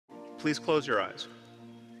please close your eyes.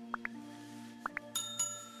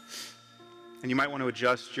 And you might want to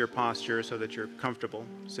adjust your posture so that you're comfortable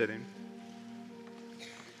sitting.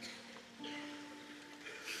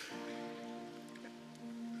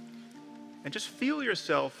 And just feel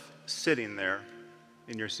yourself sitting there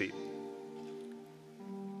in your seat.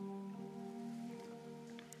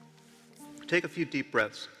 Take a few deep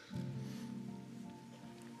breaths.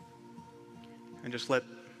 And just let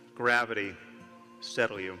gravity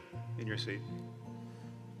settle you in your seat.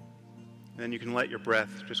 And then you can let your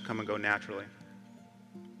breath just come and go naturally.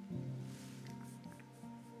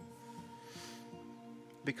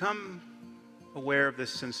 Become aware of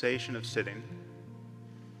this sensation of sitting.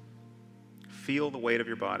 Feel the weight of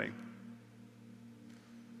your body.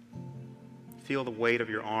 Feel the weight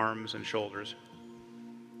of your arms and shoulders.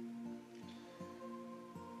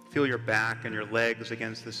 Feel your back and your legs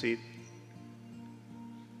against the seat.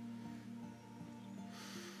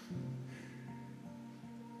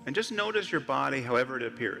 And just notice your body however it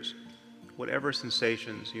appears, whatever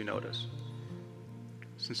sensations you notice.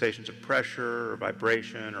 Sensations of pressure or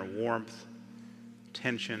vibration or warmth,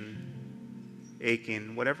 tension,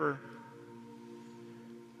 aching, whatever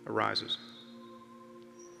arises.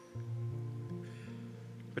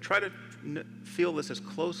 But try to feel this as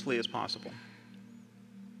closely as possible.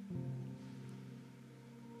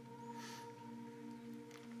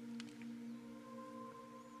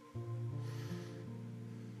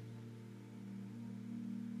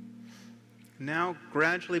 Now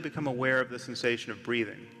gradually become aware of the sensation of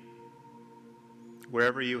breathing,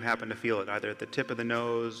 wherever you happen to feel it, either at the tip of the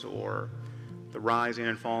nose or the rising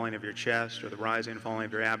and falling of your chest or the rising and falling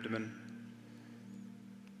of your abdomen.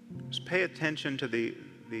 Just pay attention to the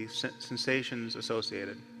sensations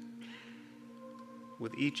associated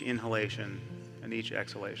with each inhalation and each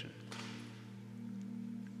exhalation.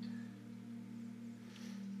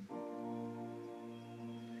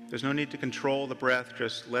 There's no need to control the breath,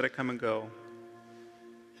 just let it come and go.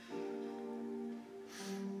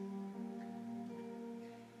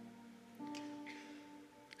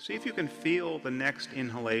 See if you can feel the next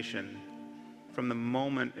inhalation from the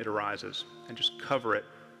moment it arises, and just cover it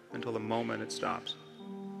until the moment it stops.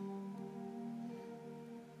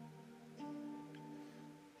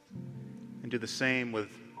 And do the same with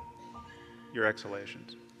your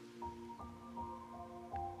exhalations.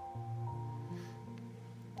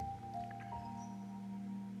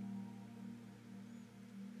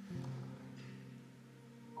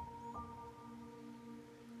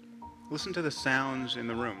 Listen to the sounds in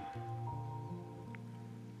the room.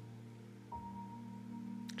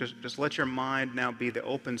 Just let your mind now be the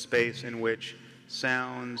open space in which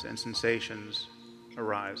sounds and sensations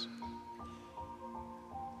arise.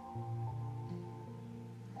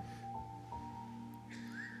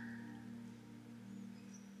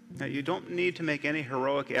 Now, you don't need to make any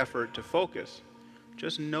heroic effort to focus.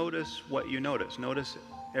 Just notice what you notice. Notice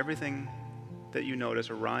everything that you notice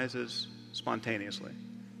arises spontaneously.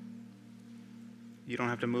 You don't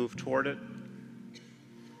have to move toward it.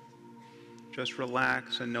 Just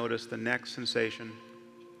relax and notice the next sensation,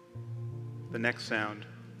 the next sound.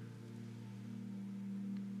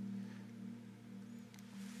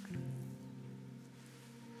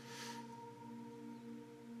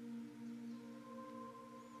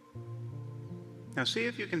 Now see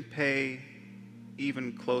if you can pay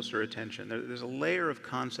even closer attention. There's a layer of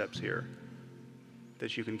concepts here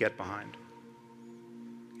that you can get behind.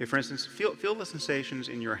 Okay, for instance, feel the sensations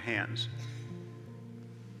in your hands.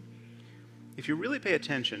 If you really pay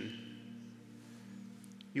attention,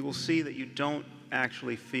 you will see that you don't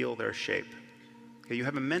actually feel their shape. Okay, you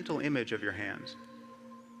have a mental image of your hands.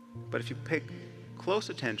 But if you pay close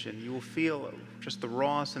attention, you will feel just the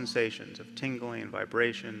raw sensations of tingling,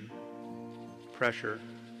 vibration, pressure,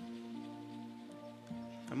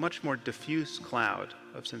 a much more diffuse cloud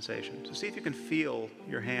of sensations. So see if you can feel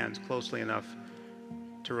your hands closely enough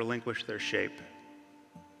to relinquish their shape.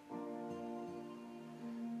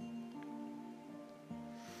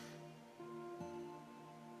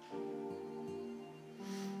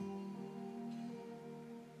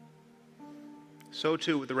 So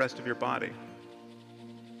too with the rest of your body.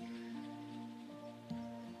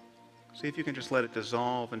 See if you can just let it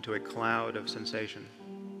dissolve into a cloud of sensation.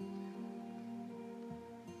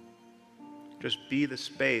 Just be the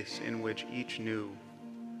space in which each new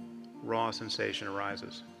raw sensation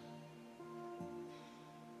arises.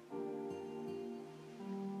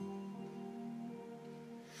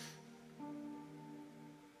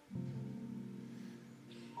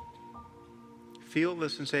 Feel the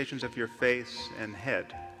sensations of your face and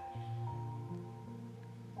head.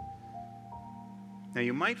 Now Now,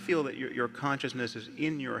 you might feel that your consciousness is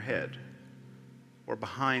in your head or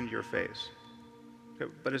behind your face.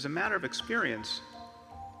 But as a matter of experience,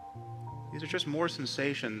 these are just more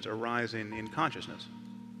sensations arising in consciousness.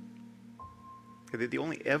 The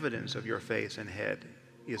only evidence of your face and head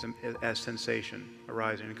is as sensation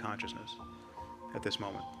arising in consciousness at this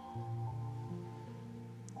moment.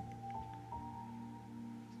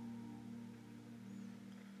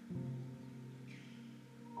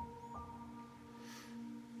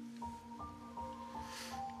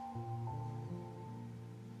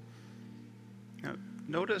 Now,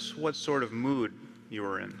 notice what sort of mood you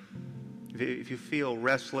are in. If you feel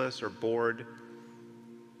restless or bored,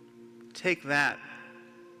 take that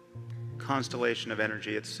constellation of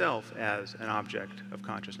energy itself as an object of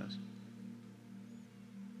consciousness.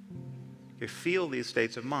 You feel these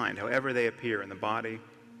states of mind, however they appear in the body.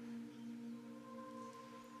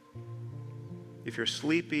 If you're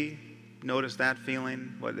sleepy, notice that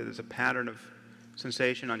feeling, whether there's a pattern of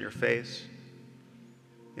sensation on your face,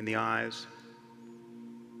 in the eyes.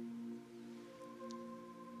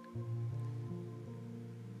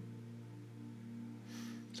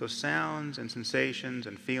 So sounds and sensations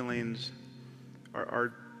and feelings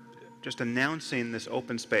are just announcing this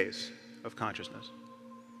open space of consciousness.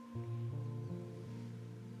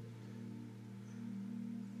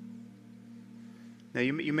 Now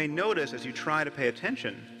you may notice as you try to pay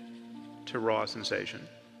attention to raw sensation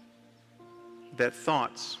that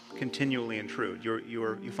thoughts continually intrude.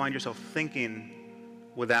 You find yourself thinking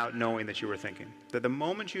without knowing that you were thinking. That the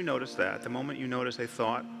moment you notice that, the moment you notice a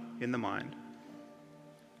thought in the mind,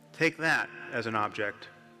 take that as an object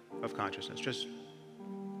of consciousness. Just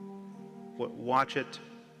watch it,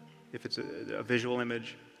 if it's a visual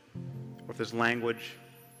image, or if there's language,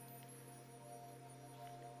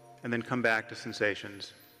 and then come back to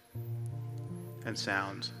sensations and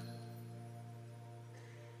sounds.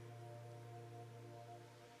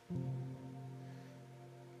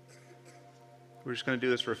 We're just going to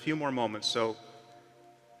do this for a few more moments, so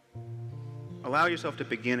allow yourself to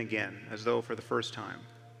begin again, as though for the first time.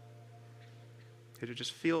 To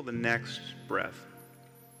just feel the next breath.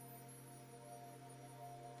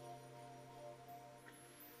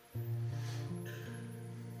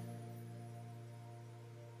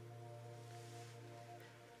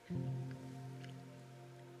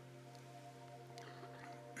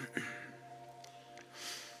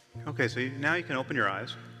 Okay, so now you can open your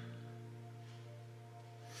eyes.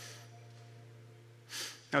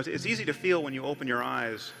 Now, it's easy to feel when you open your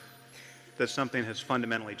eyes that something has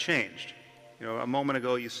fundamentally changed. You know, a moment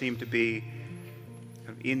ago you seemed to be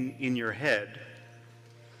in your head,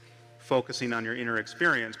 focusing on your inner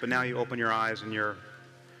experience, but now you open your eyes and you're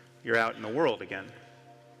out in the world again.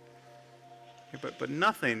 But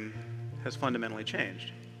nothing has fundamentally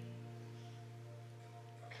changed.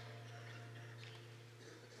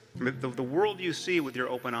 The world you see with your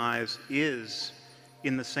open eyes is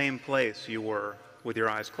in the same place you were with your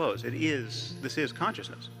eyes closed. This is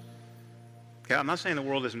consciousness. Okay, I'm not saying the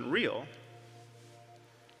world isn't real,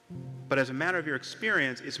 but as a matter of your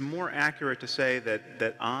experience, it's more accurate to say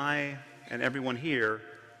that I and everyone here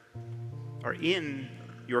are in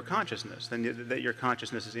your consciousness than that your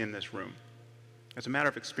consciousness is in this room. As a matter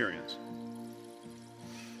of experience.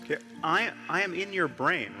 Okay, I am in your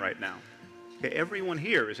brain right now. Okay, everyone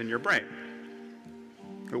here is in your brain.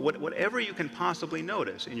 Whatever you can possibly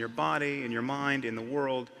notice in your body, in your mind, in the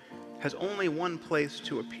world, has only one place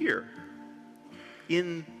to appear: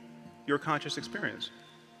 in your conscious experience.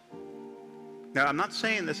 Now, I'm not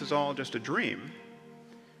saying this is all just a dream,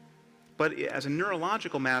 but as a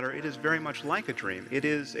neurological matter, it is very much like a dream. It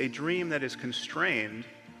is a dream that is constrained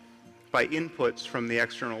by inputs from the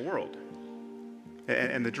external world.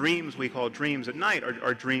 And the dreams we call dreams at night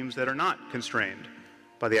are dreams that are not constrained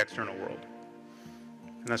by the external world.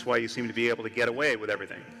 And that's why you seem to be able to get away with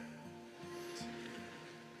everything.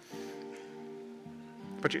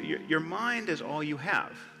 But your mind is all you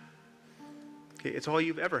have. Okay, it's all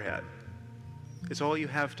you've ever had. It's all you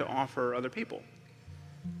have to offer other people.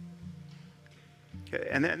 Okay,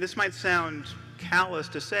 and this might sound callous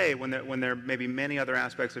to say when there may be many other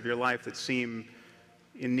aspects of your life that seem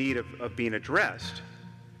in need of being addressed.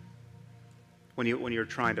 When you're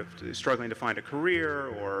struggling to find a career,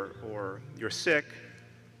 or you're sick,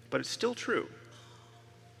 but it's still true.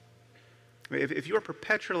 If you're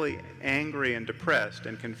perpetually angry and depressed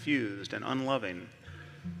and confused and unloving,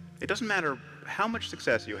 it doesn't matter how much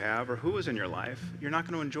success you have or who is in your life, you're not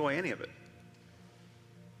going to enjoy any of it.